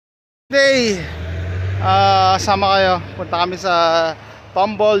Today, sama kayo. Punta kami sa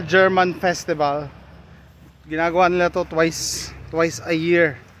Tumble German Festival. Ginagawa nila to twice a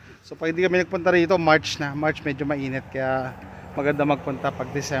year. So pag hindi kami nagpunta rito, March na. March medyo mainit, kaya maganda magpunta pag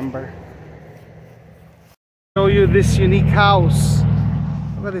December. Show you this unique house.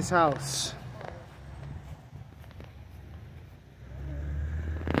 Look at this house.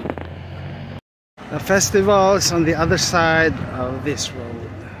 The festival is on the other side of this road.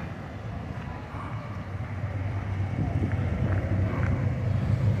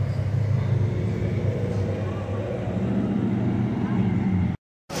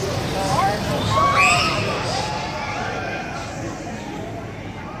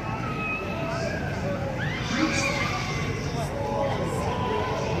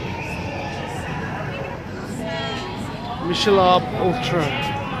 Michelob Ultra.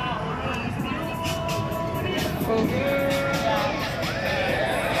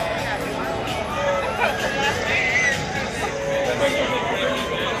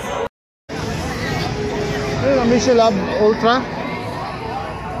 Michelob Ultra.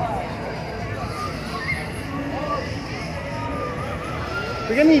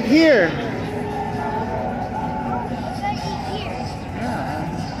 We can eat here.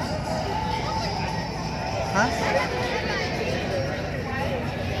 Huh?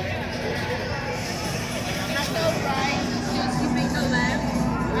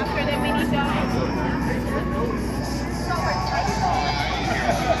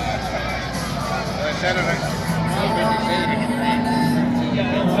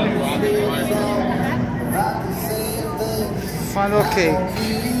 Funnel cake.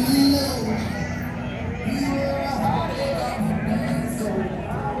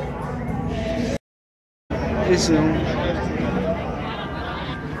 This one.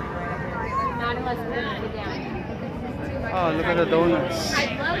 Oh, look at the donuts.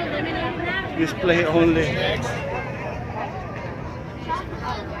 Display only.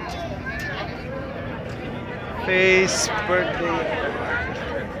 Face birthday.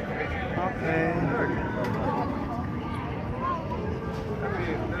 Okay.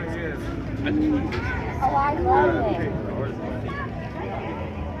 Oh, I love it.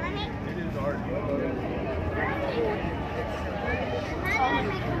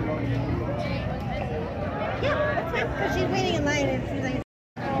 Yeah, she's waiting in line and she's like...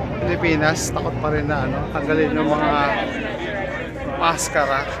 Pilipinas, takot pa rin na tanggalin yung mga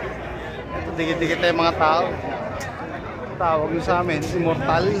maskara. Ito, dikit-dikit na yung mga tao. Tawag nyo sa amin,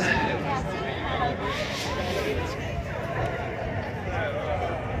 immortal.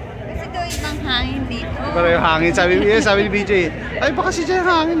 Kasi daw ibang hangin dito. Pero yung hangin, sabi ni BJ, ay baka si dyan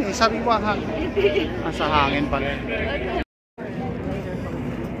hangin eh. Sabi ko ang hangin. Nasa hangin pala.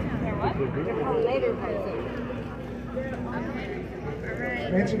 I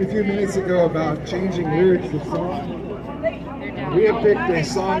mentioned a few minutes ago about changing lyrics of songs. We have picked a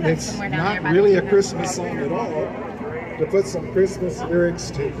song that's not really a Christmas song at all to put some Christmas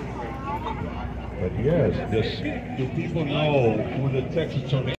lyrics to. But yes, do people know who the Texas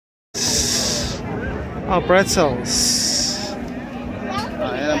tornado? Oh, pretzels.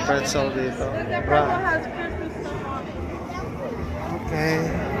 Ayan ang pretzel dito. Okay.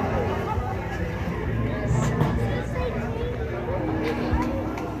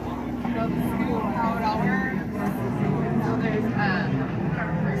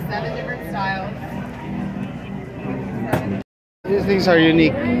 These things are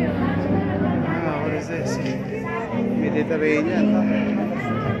unique. Ah, what is this? Mediterranean.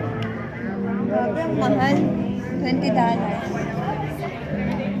 Mahal. $20.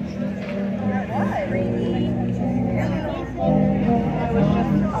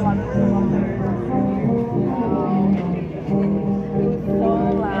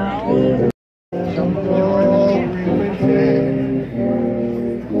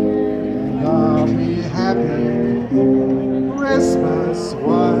 Christmas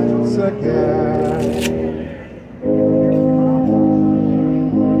once again.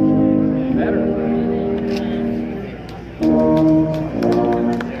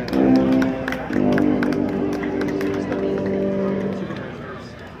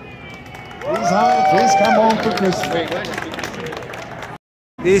 Please come home for Christmas.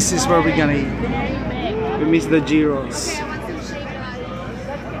 This is where we're gonna eat. We miss the gyros.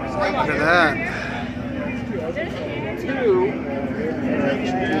 Look at that.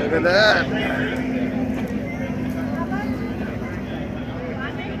 Look at that.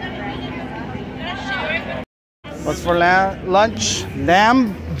 What's for lunch?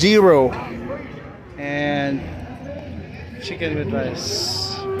 Lamb gyro and chicken with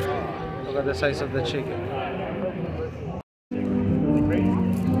rice. Look at the size of the chicken.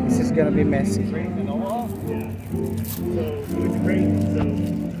 This is is gonna be messy.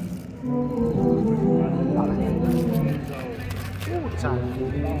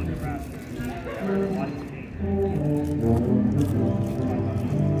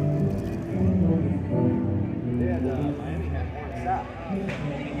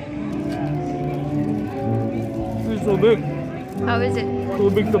 It's so big. How is it? Too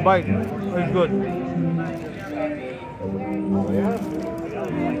big to bite. It's good.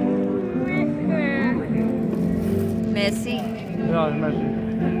 Messy. Yeah, it's messy.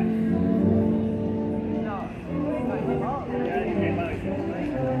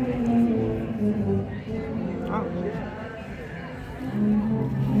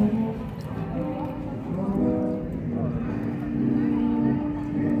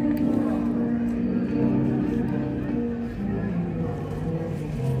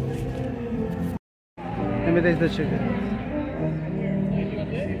 Let me taste the chicken.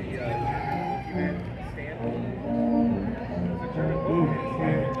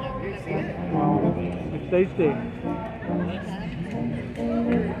 It's tasty.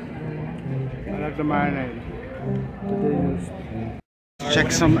 I like the marinade.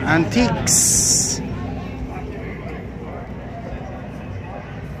 Check some antiques.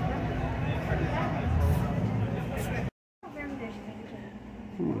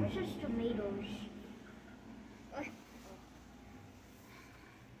 This is tomatoes.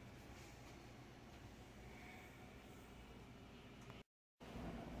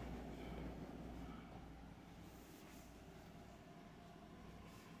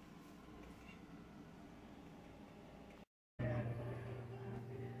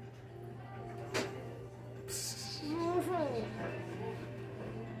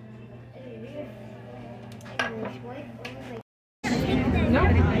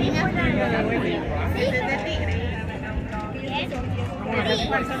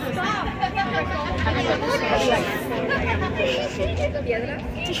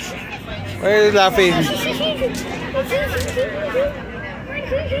 Why are you laughing?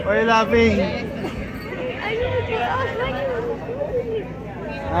 Why are you laughing?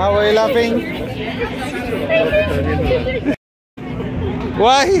 Why are you laughing?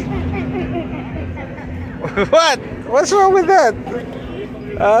 Why? What? What's wrong with that?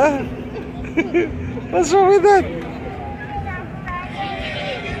 What's wrong with that?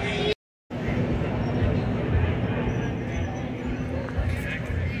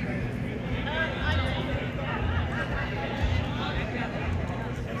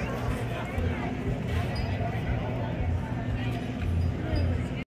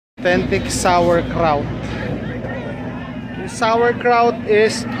 Authentic sauerkraut. Yung sauerkraut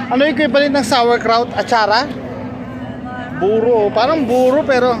is, ano yung equivalent ng sauerkraut? Atsara? Buro. Parang buro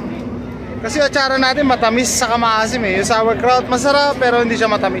pero kasi atsara natin matamis sa maasim eh. Yung sauerkraut masarap pero hindi siya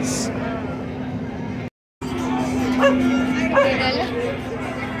matamis.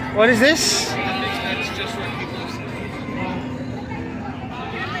 What is this?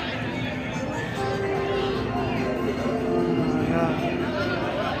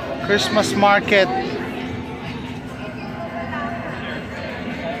 Christmas market.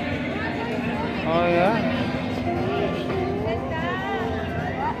 Oh yeah.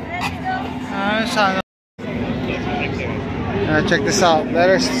 Sana. Check this out. Let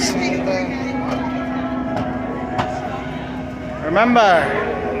us see the... Remember.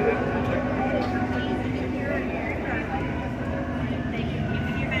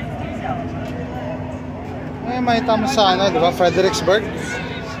 May tama sa ano, di ba? Fredericksburg.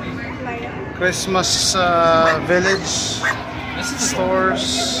 Christmas village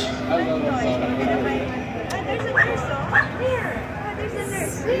stores.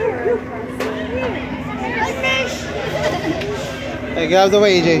 Hey, get out of the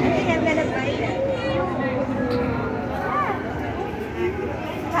way, AJ.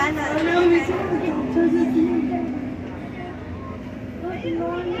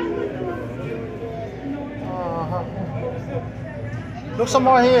 Look some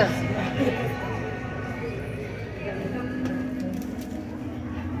more here.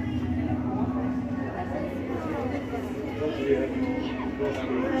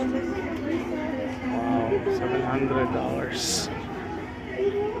 Wow, $700.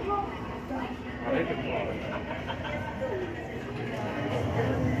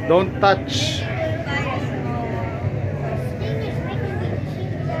 Don't touch.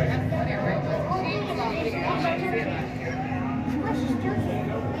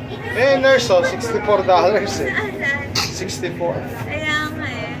 Hey, nurse, oh, $64 eh. 64. Kaya nga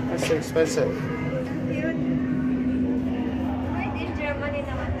eh. That's expensive. Cute. This Germany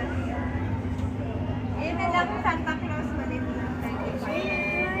naman kasi. Yun na lang Santa Claus maliit lang.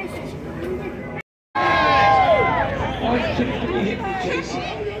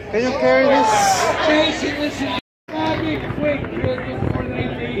 Can you carry this? Jason, listen. I'll be quick before they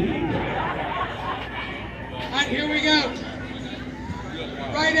leave. Alright, here we go.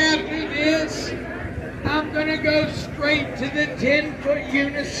 Right after this, I'm gonna go straight to the 10-foot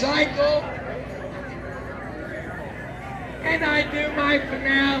unicycle. And I do my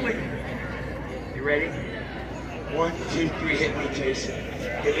finale. You ready? 1, 2, 3, hit me, Jason.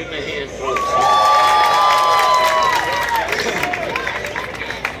 Give him a hand, folks.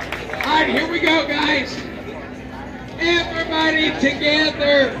 Alright, here we go, guys. Everybody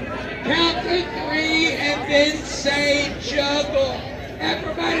together. Count to 3 and then say juggle.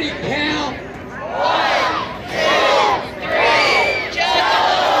 Everybody count. 1, 2, 3,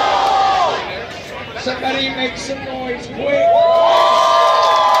 juggle! Somebody make some noise, quick.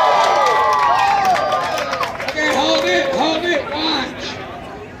 Okay, hold it, watch.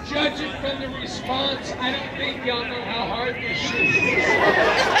 Judging from the response, I don't think y'all know how hard this shit is.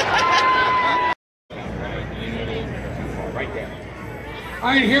 Right there. All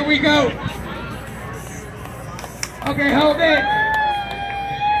right, here we go. Okay, hold it.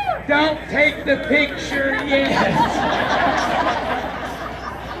 Don't take the picture yet.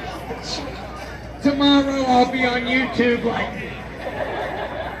 Tomorrow I'll be on YouTube like,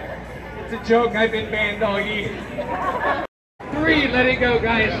 it's a joke, I've been banned all year. 3, let it go,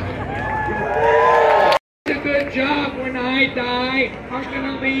 guys. It's a good job. When I die, I'm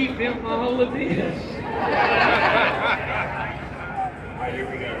gonna leave them all of this. Alright, here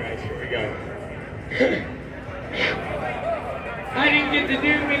we go, guys, here we go. I didn't get to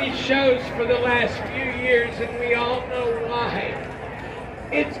do many shows for the last few years, and we all know why.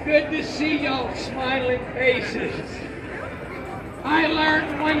 It's good to see y'all smiling faces. I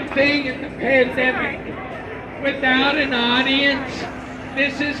learned one thing in the pandemic. Without an audience,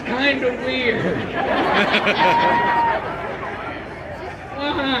 this is kind of weird.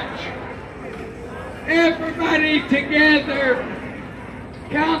 Watch. Everybody together.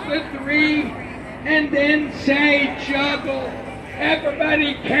 Count to 3 and then say juggle.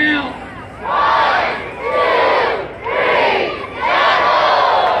 Everybody count. 1, 2, 3, juggle!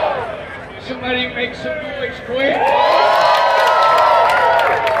 Somebody make some noise quick.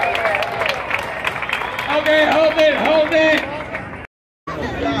 Okay, hold it.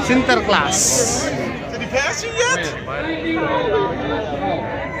 Sinterklaas. Did he pass you yet?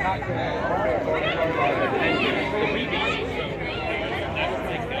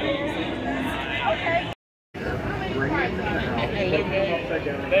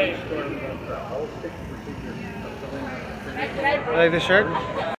 Like the shirt?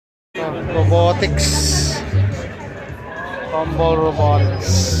 Oh, robotics. Tumble robotics.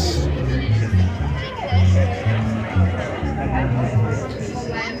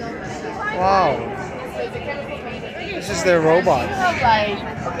 Wow. This is their robot.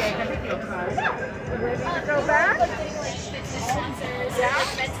 Go back?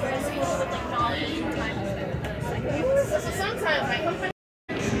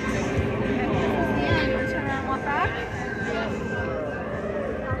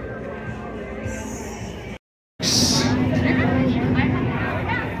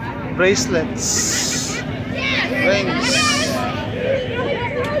 Bracelets. Rings.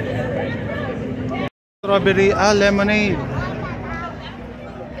 Strawberry, lemonade.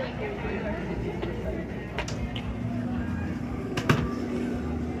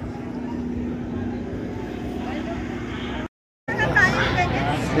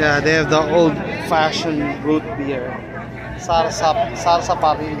 Yeah, they have the old-fashioned root beer. Sarsa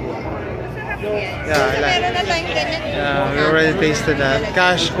Parilla. Yeah, I like it. Yeah, we already tasted that.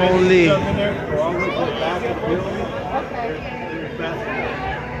 Cash only.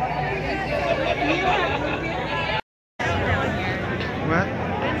 What?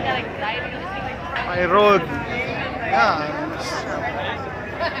 I rode. Yeah.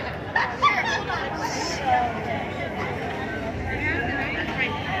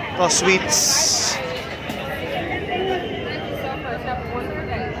 To sweets.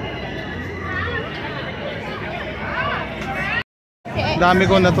 Dami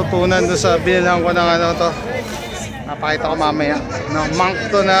kong natutunan doon sa binilang ko ng ano to. Napakita ko mamaya. No, monk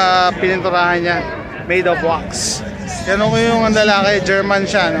to na pininturahan niya. Made of wax. Yan ko yung ang lalaki, German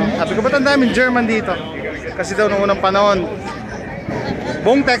siya. No? Sabi ko, ba't ang daming German dito? Kasi daw noong unang panahon,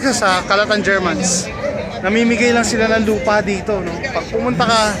 buong Texas ha, kalatan Germans. Namimigay lang sila ng lupa dito. No? Pag pumunta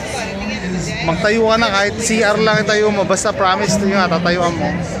ka, magtayo ka na kahit CR lang itayo mo. Basta promise nyo nga, tatayuan mo.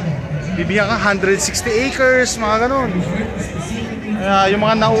 Bibigyan ka 160 acres, mga ganun. Yung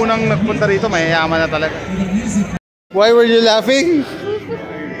mga naunang nagpunta rito, mayayaman na talaga. Why were you laughing?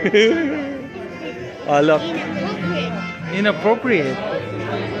 Oh, look. Inappropriate.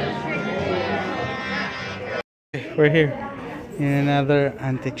 we're here in another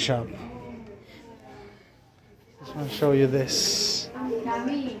antique shop. Just want to show you this.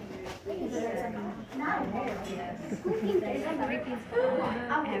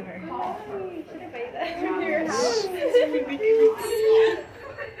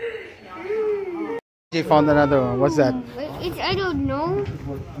 She found another one. What's that? I don't know.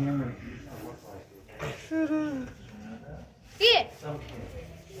 Yeah.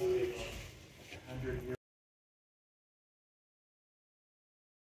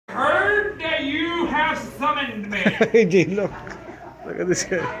 Heard that you have summoned me. Jay, look. Look at this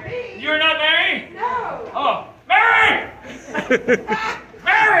guy. You're not Mary? No. Oh, Mary!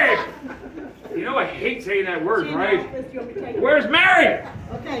 Mary! You know I hate saying that word, right? Where's Mary?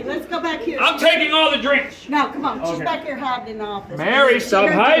 Okay, let's go back here. I'm taking all the drinks. No, come on. She's Okay. back here hiding in the office. Mary, stop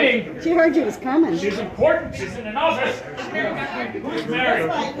She heard hiding. you. She heard you was coming. She's important. She's in an office. Who's Mary?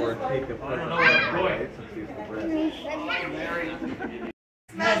 I don't know where I'm going.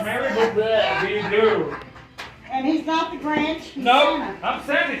 Mary, what do you do? And he's not the Grinch. He's No, Santa. I'm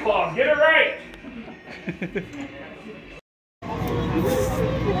Santa Claus. Get it right.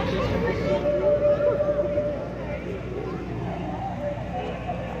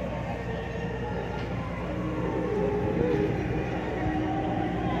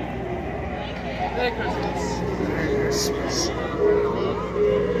 Merry Christmas.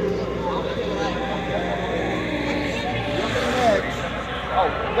 Oh,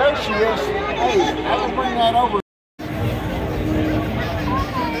 there she is. Hey, I will bring that over.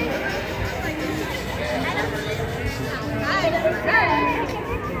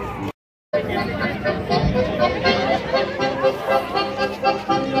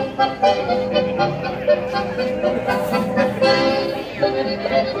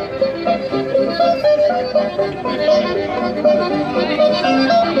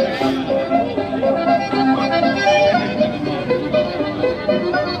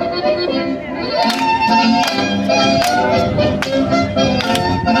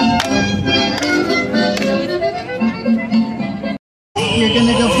 You're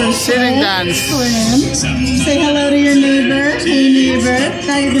gonna go for a Sitting dance. swim. Say hello to your neighbor. Hey neighbor.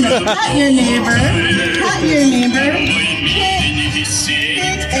 Now you're gonna pat your neighbor. Pat your neighbor.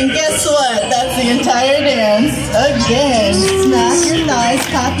 And guess what? That's the entire dance. Again. Smack your thighs,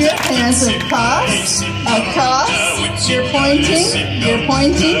 clap your hands across. Across. You're pointing. You're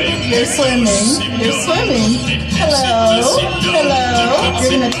pointing. You're swimming. You're swimming. Hello. Hello. You're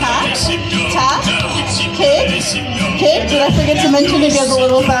gonna tap. Tap. Kick. Kick. Did I forget to mention it goes a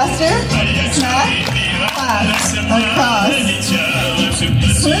little faster? Smack. Clap. Across.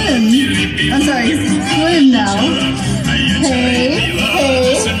 Swim. I'm sorry. Swim now. Hey.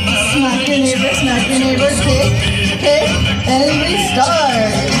 Hey. Smack your neighbor. Smack your neighbor. Kick. Kick. And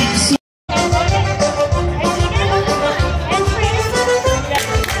restart.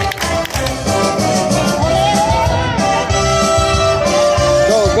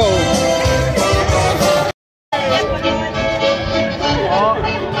 Go, go.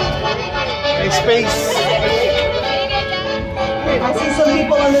 Space. I see some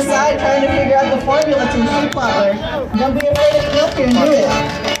people on the side trying to figure out the formula to the soup popper. Don't be afraid to come up here and do it.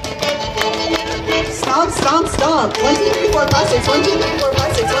 Stomp, stomp, stomp. 1, 2, 3, 4, 5, 6. 1, 2, 3, 4,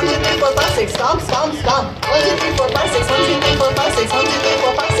 5, 6. 1, 2, 3, 4, 5, 6. Stomp, stomp, stomp. 1, 2, 3, 4, 5, 6. 1, 2, 3, 4, 5, 6. 1, 2, 3,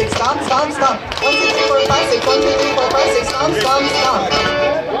 4, 5, 6. Stomp, stomp, stomp. 1, 2, 3, 4, 5, 6. 1, 2, 3, 4, 5, 6. Stomp, stomp, stomp.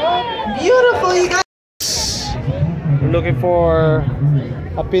 Beautiful, you guys. We're looking for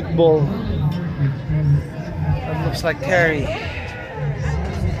a pit bull. That looks like Terry.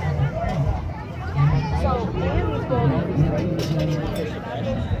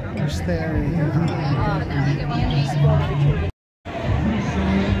 There's Terry.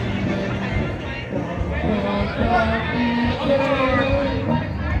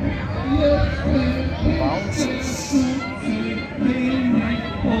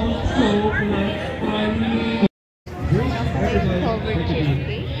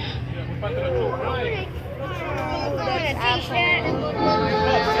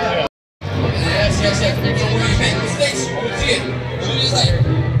 Yes. Where you make mistakes, you won't see it. So just like,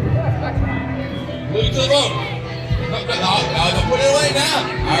 move to the road. No, don't put it away now.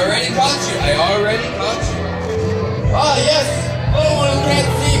 I already caught you. Oh, yes. Little one who can't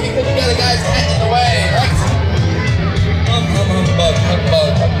see because you got a guy's head in the way, right?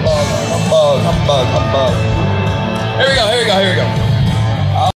 Humbug. Here we go.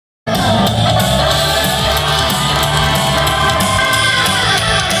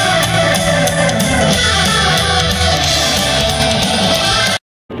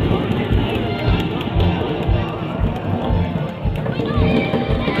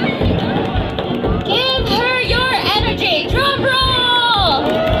 Give her your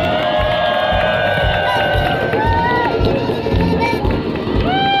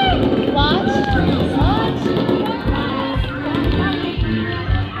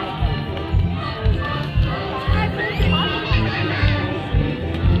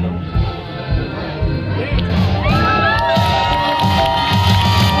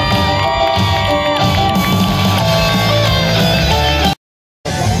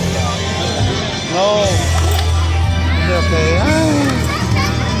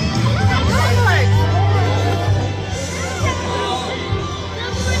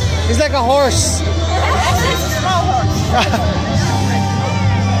It's like a horse. Small horse.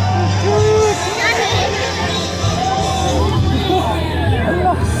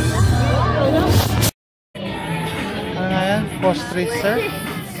 Ano nga yan? Post-tracer?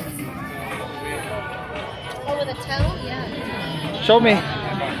 Oh, with a toe? Yeah. Show me.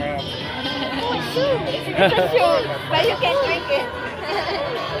 But you can drink it.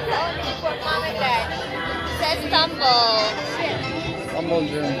 It's only for mom and dad. It says tumble. Humble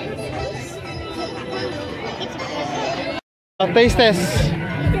drink. Taste test.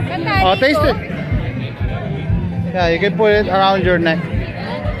 Oh, taste it. Yeah, you can put it around your neck.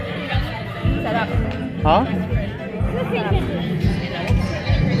 Sarap. Huh?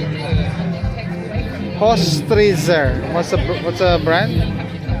 Post-tracer. What's the brand?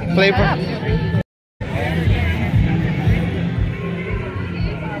 Flavor?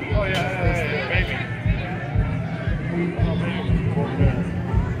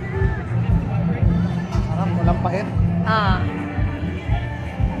 Sarap, walang pait. Ah.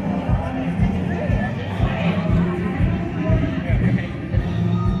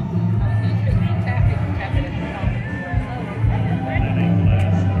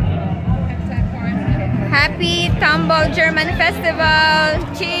 Happy Tumble German Festival!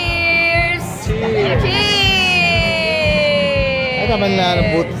 Cheers! Cheers! Ay, naman na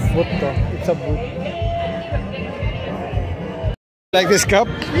boot to. It's a boot. Like this cup?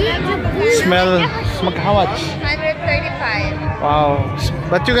 Smell, how much? 135. Wow.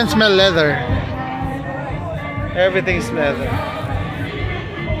 But you can smell leather. Everything's leather.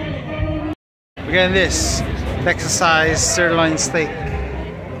 Again, this Texas size sirloin steak.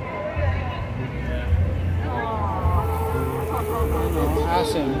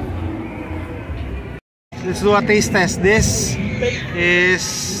 Awesome. Let's do a taste test. This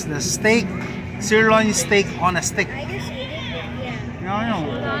is the steak, sirloin steak on a stick. No.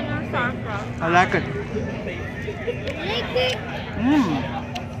 I like it.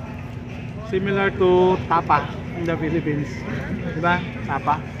 Similar to tapa in the Philippines. Diba?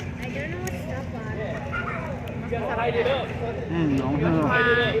 Tapa. No.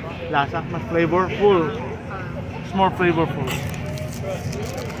 Lasa, mas flavorful. It's more flavorful.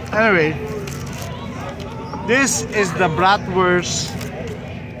 Anyway, this is the bratwurst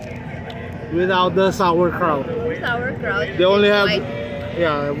without the sauerkraut. Sauerkraut. They only have, White.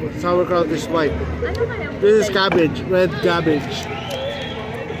 yeah, sauerkraut is white. Ano kaya? This is cabbage, red cabbage.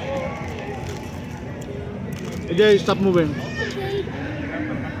 Okay, stop moving.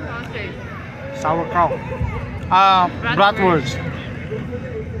 Sauerkraut. Bratwurst.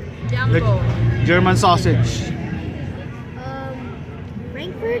 The Jumbo. German sausage.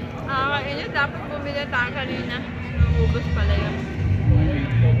 Frankfurt? Yun dapat bumili tayo kanina. Ubus pala yun.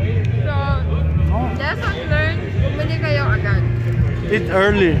 So, lesson learned, bumili kayo agad. Eat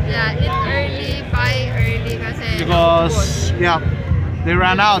early. Yeah, eat early, buy early kasi Because, yeah, they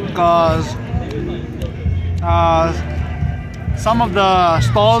ran out because some of the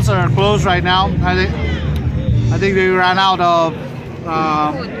stalls are closed right now. I think they ran out of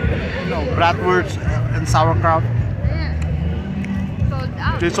bratwurst and sauerkraut. yeah. Sold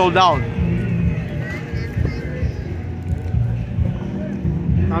out. They sold out.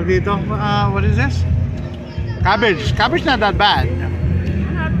 Tawag dito, what is this? Cabbage. Cabbage not that bad.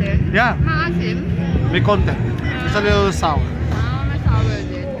 Masarap din. Yeah, Maasim. may konti. It's a little sour. May sour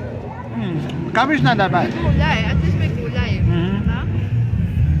din. Cabbage not that bad. Gulay. At least may gulay. Diba?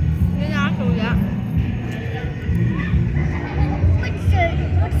 Hindi nakasula.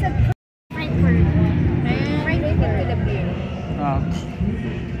 What's a Frankfurt? Frankfurt to the beer.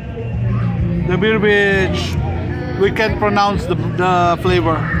 The beer which we can't pronounce the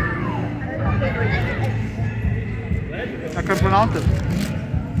flavor. I can pronounce it.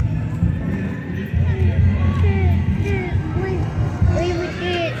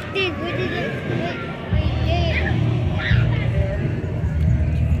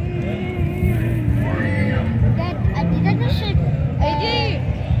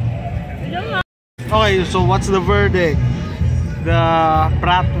 Okay, so what's the verdict? The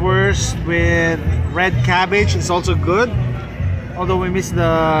bratwurst with red cabbage is also good, although we missed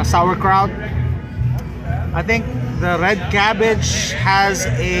the sauerkraut. I think the red cabbage has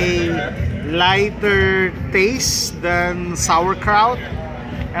a lighter taste than sauerkraut,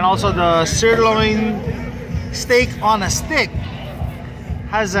 and also the sirloin steak on a stick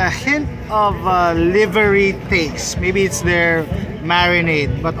has a hint of livery taste. Maybe it's their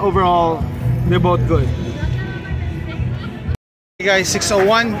marinade, but overall they're both good. Hey guys,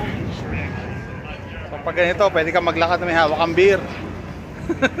 6:01. So pag ganito, pwede ka maglakad na may hawak ang beer.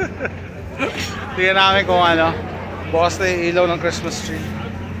 Tingnan namin kung ano, bukas na yung ilaw ng Christmas tree.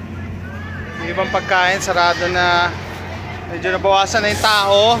 Yung ibang pagkain, sarado na. Medyo nabawasan na yung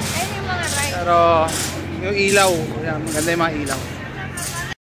tao. Pero yung ilaw, yan, maganda yung mga ilaw.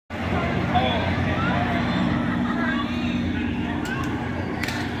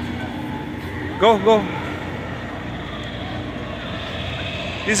 Go, go.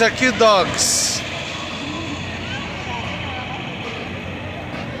 These are cute dogs.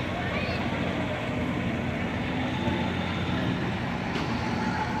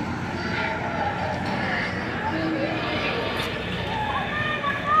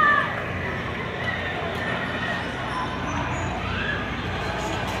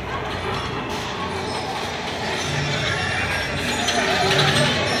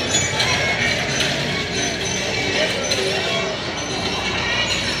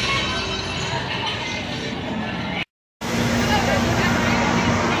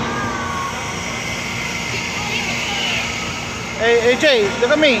 Hey, AJ, look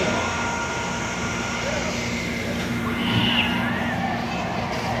at me.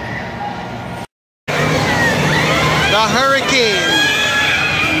 The hurricane.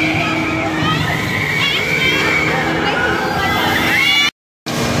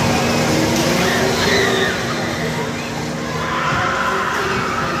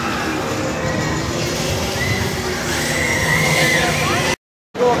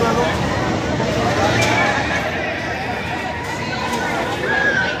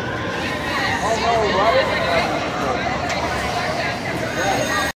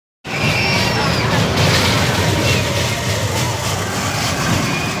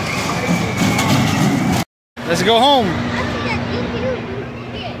 Let's go home.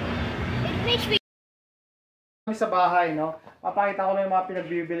 Sa bahay, no? Papakita ko na yung mga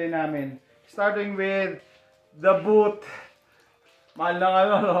pinagbibili namin. Starting with the boot. Mahal na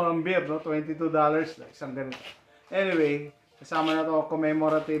ang beer, no? $22. Isang ganito. Anyway, kasama na to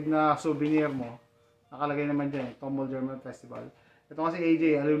commemorative na souvenir mo. Nakalagay naman dyan, Tombol German Festival. Ito kasi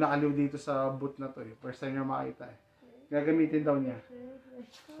AJ, aliw na aliw dito sa boot na to. First time niya makita. Gagamitin daw niya.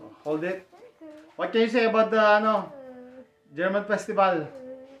 So, hold it. What can you say about the German Festival? I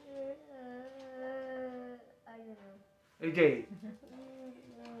don't know. AJ,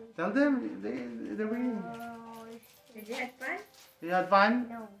 tell them they're winning. Did you have fun? You had fun?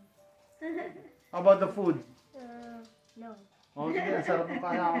 No. How about the food? No. Oh, sige, ang sarap ng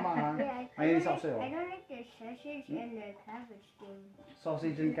kasama ha. Mahinis ako sa'yo. I don't like the sausage and the cabbage thing.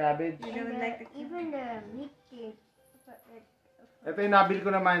 Sausage and cabbage. You don't like even the meat thing. Ito yung nabili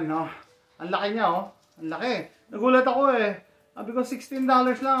ko naman, no? Ang laki niya, oh. Ang laki. Nagulat ako eh. Sabi ko, $16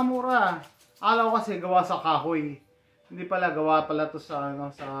 lang ang mura. Akala ko kasi gawa sa kahoy. Hindi pala, gawa pala to sa,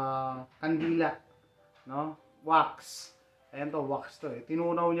 sa kandila. No? Wax. Ayan to, wax to eh.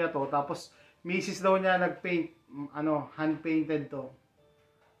 Tinunaw niya to. Tapos, misis daw niya nag-paint. Hand-painted to.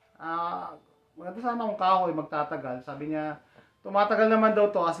 Maganda sana kung kahoy magtatagal. Sabi niya, tumatagal naman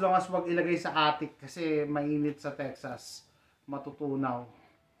daw to as long as wag ilagay sa attic kasi mainit sa Texas. Matutunaw.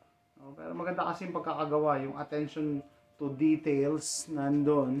 Pero maganda kasi yung pagkakagawa, yung attention to details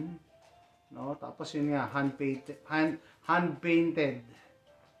nandun. No? Tapos yun nga, hand-painted.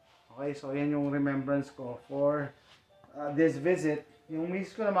 Okay, so yan yung remembrance ko for this visit. Yung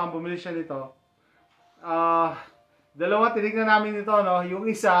miss ko naman, bumili siya nito. Dalawa, tinignan namin ito, no? Yung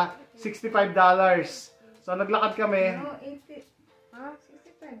isa, $65. So naglakad kami. No, 80. Huh?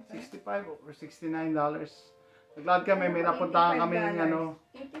 65. 65 or $69. Naglakad kami, may napuntahan kami ng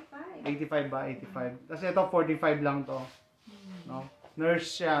 85. 85 ba? 85. Kasi ito 45 lang to. No?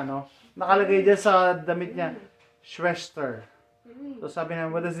 Nurse siya, no? Nakalagay dyan sa damit niya, Schwester. So sabi niya,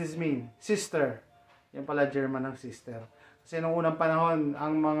 what does this mean? Sister. Yan pala German ng sister. Kasi nung unang panahon,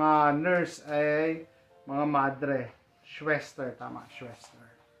 ang mga nurse ay mga madre. Schwester, tama, Schwester.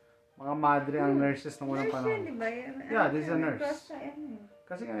 Mga madre ang nurses nung unang panahon. Diba? Yeah, this is a nurse.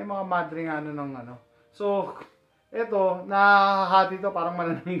 Kasi may mga madre nga ng ano. So, ito, nahahati to parang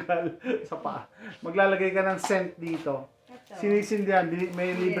manananggal sa paa. Maglalagay ka ng scent dito. Sinisindihan,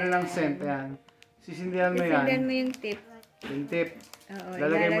 may libre ng scent. Yan. Sisindihan mo yan. Sisindihan mo yung tip. Yung tip. Oo,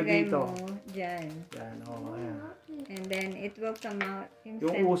 Lalagay mo dito. Dyan. Yan, oo. Ayan. And then, it will come out.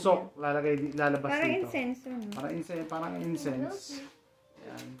 Yung usok, lalabas parang dito. incense. No? Parang incense.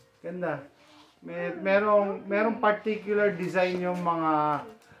 Yan. Ganda. Merong particular design yung mga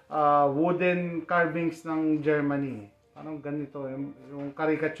wooden carvings ng Germany. Parang ganito. Yung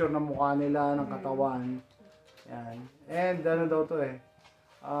caricature ng mukha nila, ng katawan. Yan. And ano daw to eh.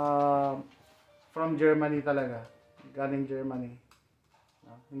 From Germany talaga. Galing Germany.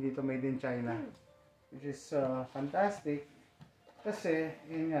 Hindi to made in China. Which is fantastic. Kasi,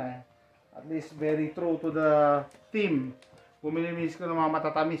 yun nga, at least very true to the theme Bumili ko ng mga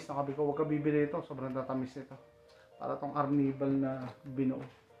matatamis. Nakabi ko, huwag ka bibili ito. Sobrang tatamis ito. Para tong Arnibal na binuo.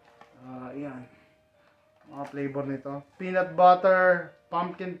 Ayan. Mga flavor nito. Peanut butter,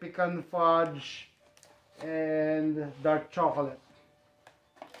 pumpkin pecan fudge, and dark chocolate.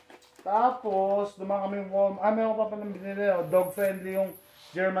 Tapos, dumaan kami meron pa palang binili. Dog friendly yung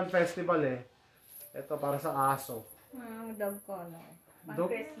German Festival eh. Ito para sa aso. Dog collar. Pang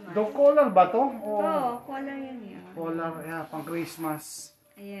Dog, Christmas. dog collar ba to? Oo, collar yan. Collar, yeah, pang Christmas.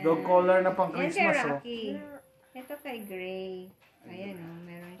 Ayan. Dog collar na pang Yan kay Christmas, oh. Rocky. Ito kay Gray. Ayan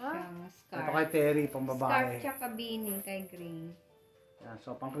meron siyang scarf. Ito kay Terry, pang Scarf babae. tsaka beanie kay Gray. Yan,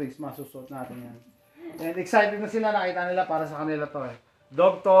 so pang Christmas, susuot natin yan. And excited na sila, nakita nila para sa kanila to eh.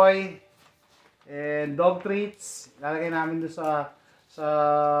 Dog toy, and dog treats. Lalagay namin doon sa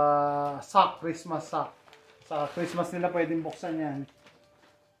sock, Christmas sock. Sa Christmas nila pwedeng buksan yan.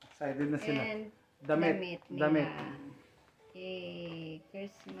 Excited na sila. And Damit. nila.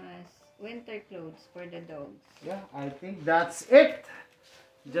 Christmas winter clothes for the dogs. Yeah, I think that's it.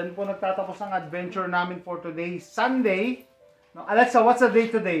 Diyan po nagtatapos ang adventure namin for today, Sunday. No, Alexa, what's the date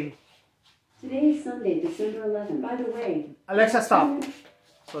today? Today is Sunday, December 11. By the way, Alexa, stop.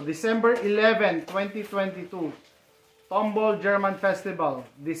 So, December 11, 2022. Tomball German Festival,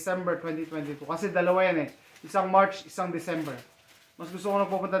 December 2022. Kasi dalawa yan eh. Isang March, isang December. Mas gusto ko na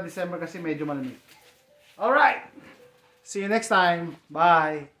pupunta December kasi medyo malamig. Alright! See you next time.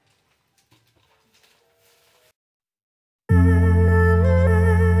 Bye!